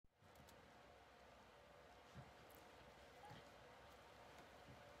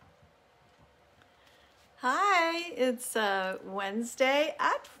Hi, it's Wednesday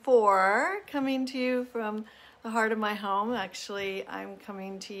at 4, coming to you from the heart of my home. Actually, I'm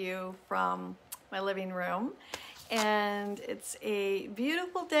coming to you from my living room, and it's a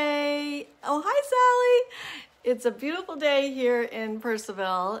beautiful day. Oh, hi, Sally. It's a beautiful day here in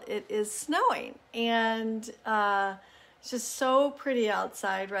Percival. It is snowing, and it's just so pretty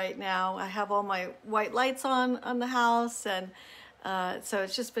outside right now. I have all my white lights on the house, and so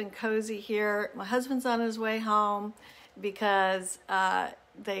it's just been cozy here. My husband's on his way home because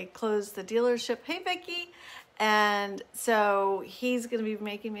they closed the dealership. Hey, Vicki. And so he's going to be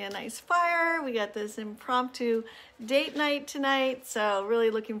making me a nice fire. We got this impromptu date night tonight. So really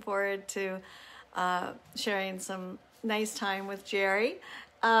looking forward to sharing some nice time with Jerry.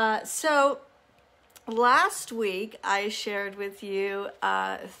 So last week I shared with you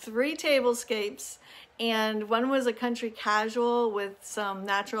 3 tablescapes. And one was a country casual with some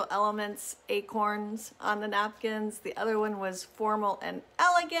natural elements, acorns on the napkins. The other one was formal and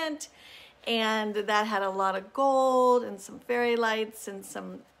elegant. And that had a lot of gold and some fairy lights and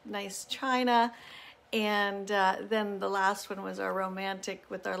some nice china. And then the last one was our romantic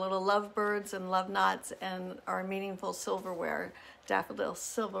with our little lovebirds and love knots and our meaningful silverware, daffodil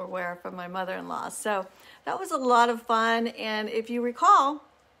silverware from my mother-in-law. So that was a lot of fun. And if you recall,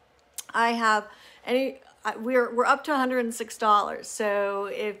 we're up to $106. So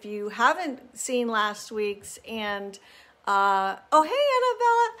if you haven't seen last week's and oh, hey,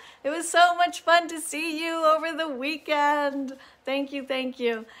 Annabella, it was so much fun to see you over the weekend. Thank you.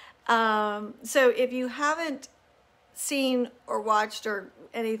 So if you haven't seen or watched or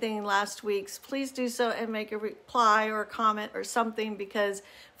anything last week's, please do so and make a reply or a comment or something, because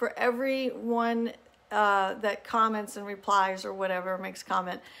for every one that comments and replies or whatever, makes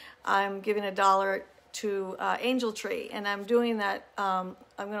comment, I'm giving $1 to Angel Tree, and I'm doing that. I'm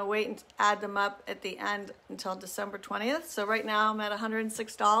going to wait and add them up at the end until December 20th. So right now I'm at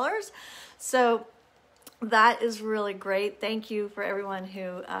 $106. So that is really great. Thank you for everyone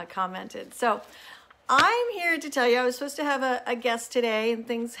who commented. So I'm here to tell you, I was supposed to have a guest today, and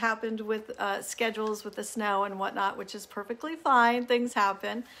things happened with schedules with the snow and whatnot, which is perfectly fine. Things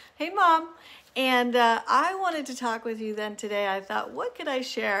happen. Hey, Mom. And I wanted to talk with you then today. I thought, what could I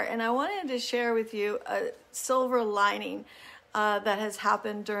share? And I wanted to share with you a silver lining that has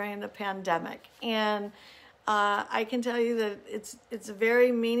happened during the pandemic. And I can tell you that it's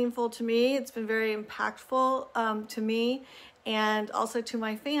very meaningful to me. It's been very impactful to me and also to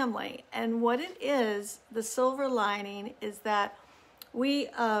my family. And what it is, the silver lining, is that we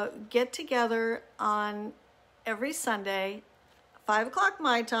get together on every Sunday, 5 o'clock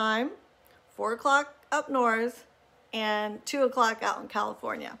my time, 4 o'clock up north, and 2 o'clock out in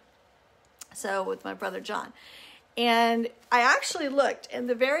California. So with my brother John. And I actually looked, and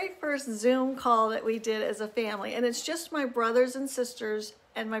the very first Zoom call that we did as a family, and it's just my brothers and sisters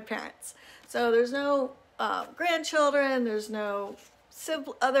and my parents. So there's no grandchildren, there's no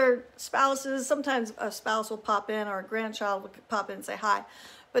other spouses. Sometimes a spouse will pop in or a grandchild will pop in and say hi.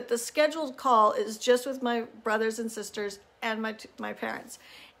 But the scheduled call is just with my brothers and sisters and my parents.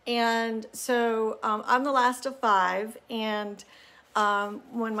 And so I'm the last of 5, and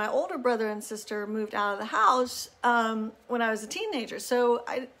when my older brother and sister moved out of the house when I was a teenager, so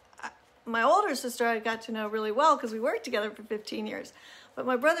my older sister I got to know really well because we worked together for 15 years. But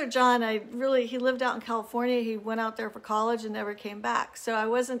my brother John, he lived out in California. He went out there for college and never came back. So I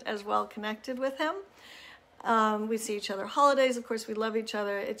wasn't as well connected with him. We see each other holidays. Of course, we love each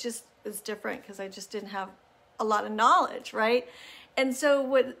other. It just is different because I just didn't have a lot of knowledge, right? And so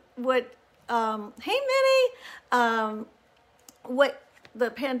hey, Minnie, what the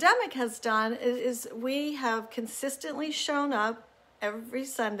pandemic has done is we have consistently shown up every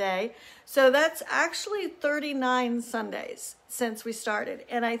Sunday. So that's actually 39 Sundays since we started.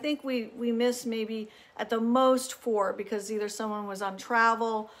 And I think we missed maybe at the most 4 because either someone was on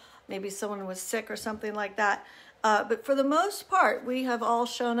travel, maybe someone was sick or something like that. But for the most part, we have all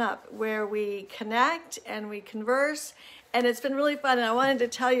shown up where we connect and we converse. And it's been really fun, and I wanted to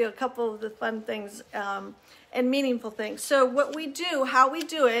tell you a couple of the fun things and meaningful things. So what we do, how we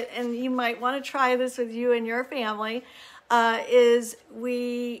do it, and you might want to try this with you and your family, is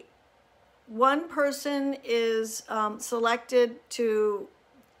one person is selected to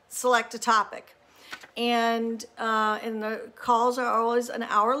select a topic. And the calls are always an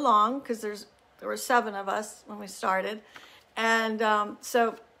hour long because there were 7 of us when we started. And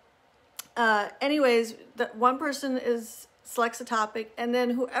anyways, one person selects a topic, and then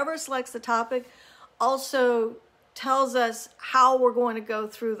whoever selects the topic also tells us how we're going to go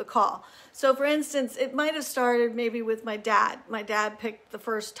through the call. So for instance, it might have started maybe with my dad. My dad picked the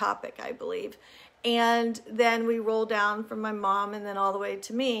first topic, I believe. And then we roll down from my mom and then all the way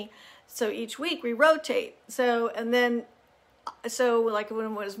to me. So each week we rotate. So like when it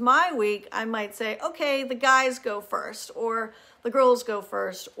was my week, I might say, okay, the guys go first, or the girls go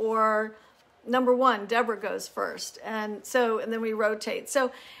first, or number one, Deborah goes first. And then we rotate.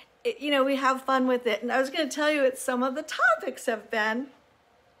 So, we have fun with it. And I was going to tell you what some of the topics have been,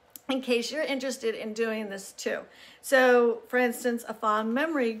 in case you're interested in doing this too. So, for instance, a fond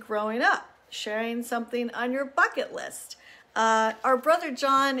memory growing up, sharing something on your bucket list. Our brother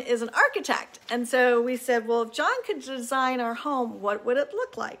John is an architect. And so we said, well, if John could design our home, what would it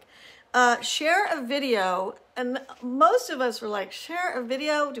look like? Share a video. And most of us were like, share a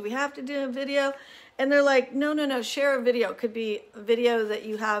video? Do we have to do a video? And they're like, no, share a video. Could be a video that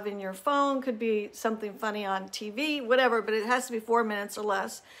you have in your phone, could be something funny on TV, whatever, but it has to be 4 minutes or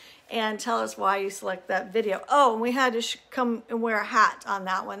less. And tell us why you select that video. Oh, and we had to come and wear a hat on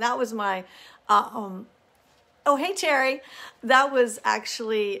that one. That was my, oh, hey, Terry. That was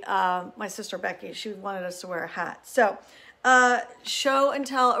actually my sister Becky. She wanted us to wear a hat. So show and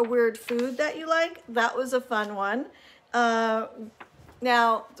tell a weird food that you like. That was a fun one.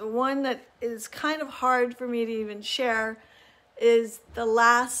 Now, the one that is kind of hard for me to even share is the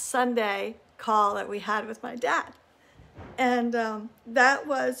last Sunday call that we had with my dad. And that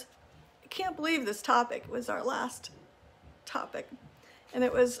was, I can't believe this topic was our last topic. And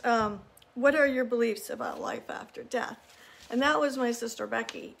it was, what are your beliefs about life after death? And that was my sister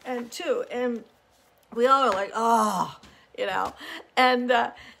Becky, and we all were like, oh,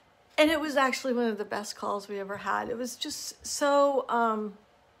 and it was actually one of the best calls we ever had. It was just so,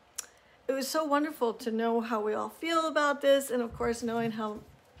 it was so wonderful to know how we all feel about this, and of course knowing how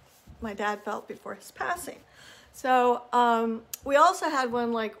my dad felt before his passing. So we also had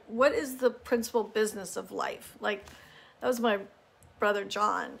one like, what is the principal business of life? Like, that was my brother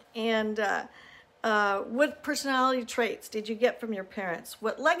John. And what personality traits did you get from your parents?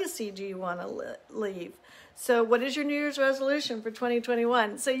 What legacy do you want to leave? So what is your New Year's resolution for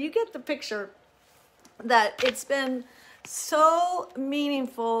 2021? So you get the picture that it's been so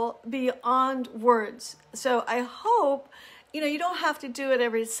meaningful beyond words. So I hope, you don't have to do it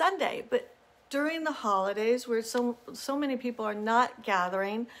every Sunday, but during the holidays where so many people are not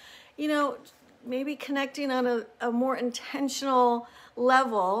gathering, maybe connecting on a more intentional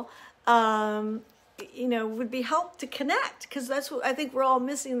level, would be helped to connect, because that's what I think we're all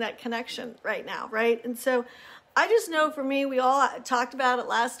missing, that connection right now, right? And so I just know for me, we all talked about it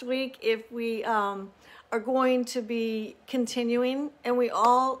last week, if we are going to be continuing, and we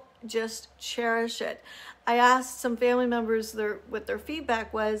all just cherish it. I asked some family members what their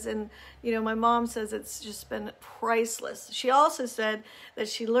feedback was, and my mom says it's just been priceless. She also said that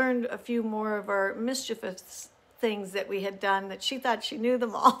she learned a few more of our mischievous things that we had done, that she thought she knew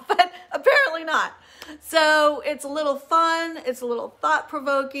them all, but apparently not. So it's a little fun, it's a little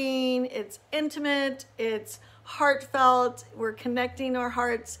thought-provoking, it's intimate, it's heartfelt, we're connecting our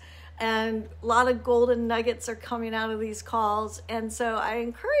hearts, and a lot of golden nuggets are coming out of these calls. And so I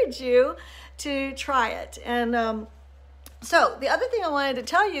encourage you to try it. And so the other thing I wanted to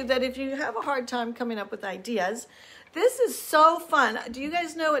tell you, that if you have a hard time coming up with ideas, this is so fun. Do you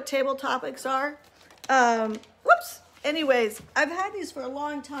guys know what table topics are? Anyways, I've had these for a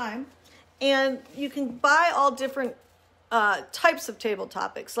long time, and you can buy all different types of table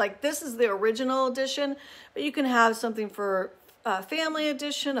topics. Like, this is the original edition, but you can have something for family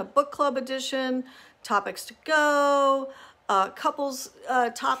edition, a book club edition, topics to go, couples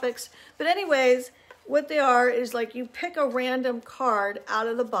topics. But anyways, what they are is like, you pick a random card out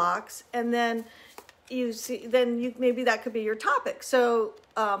of the box, and then maybe that could be your topic. So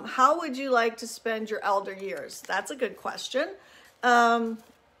how would you like to spend your elder years? That's a good question.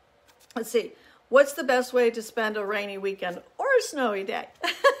 Let's see. What's the best way to spend a rainy weekend or a snowy day?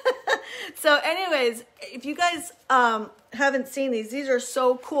 So anyways, if you guys haven't seen these are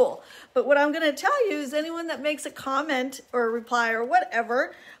so cool. But what I'm going to tell you is, anyone that makes a comment or a reply or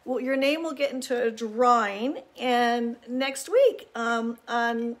whatever, your name will get into a drawing. And next week,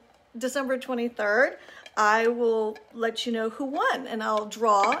 on December 23rd, I will let you know who won, and I'll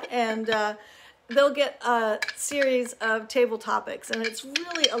draw, and they'll get a series of table topics, and it's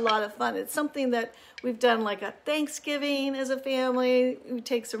really a lot of fun. It's something that we've done like a Thanksgiving as a family. We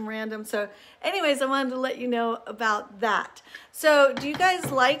take some random. So anyways, I wanted to let you know about that. So do you guys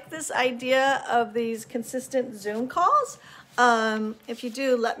like this idea of these consistent Zoom calls? If you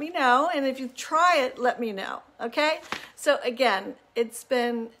do, let me know. And if you try it, let me know. Okay. So again, it's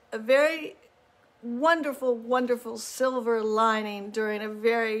been a very wonderful, wonderful silver lining during a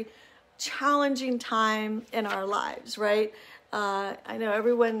very challenging time in our lives, right? I know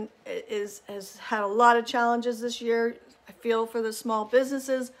everyone has had a lot of challenges this year. I feel for the small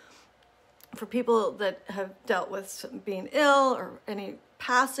businesses, for people that have dealt with being ill or any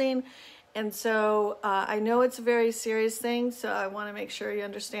passing. And so I know it's a very serious thing, so I want to make sure you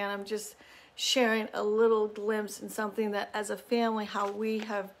understand. I'm just sharing a little glimpse in something that as a family, how we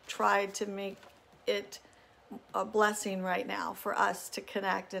have tried to make it a blessing right now for us to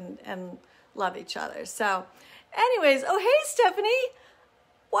connect and love each other. So anyways, oh, hey, Stephanie.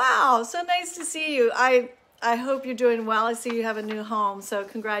 Wow, so nice to see you. I hope you're doing well. I see you have a new home, so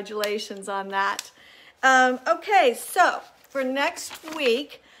congratulations on that. Okay, so for next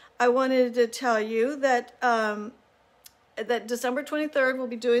week, I wanted to tell you that that December 23rd we'll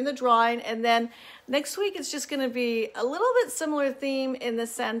be doing the drawing, and then next week it's just going to be a little bit similar theme in the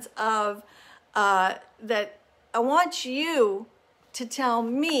sense of that I want you to tell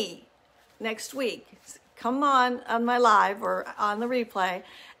me next week. Come on my live or on the replay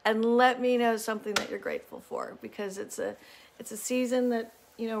and let me know something that you're grateful for, because it's a season that,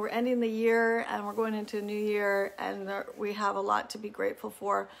 you know, we're ending the year and we're going into a new year, and we have a lot to be grateful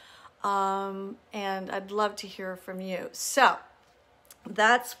for. And I'd love to hear from you. So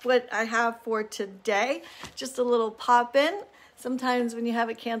that's what I have for today. Just a little pop in. Sometimes when you have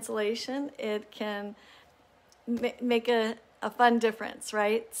a cancellation, it can make a fun difference,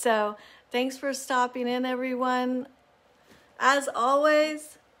 right? So thanks for stopping in, everyone. As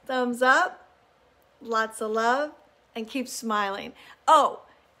always, thumbs up, lots of love, and keep smiling. Oh,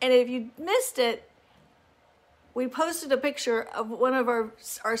 and if you missed it, we posted a picture of one of our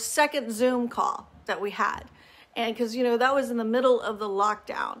second Zoom call that we had. And because, you know, that was in the middle of the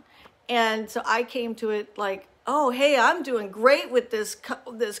lockdown. And so I came to it like, oh, hey, I'm doing great with this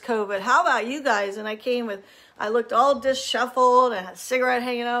COVID. How about you guys? And I looked all disheveled and had a cigarette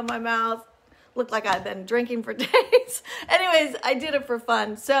hanging out of my mouth. Looked like I'd been drinking for days. Anyways, I did it for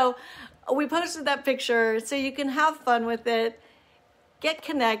fun. So we posted that picture so you can have fun with it. Get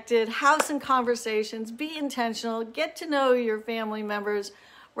connected, have some conversations, be intentional, get to know your family members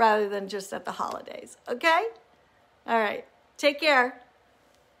rather than just at the holidays, okay? All right, take care.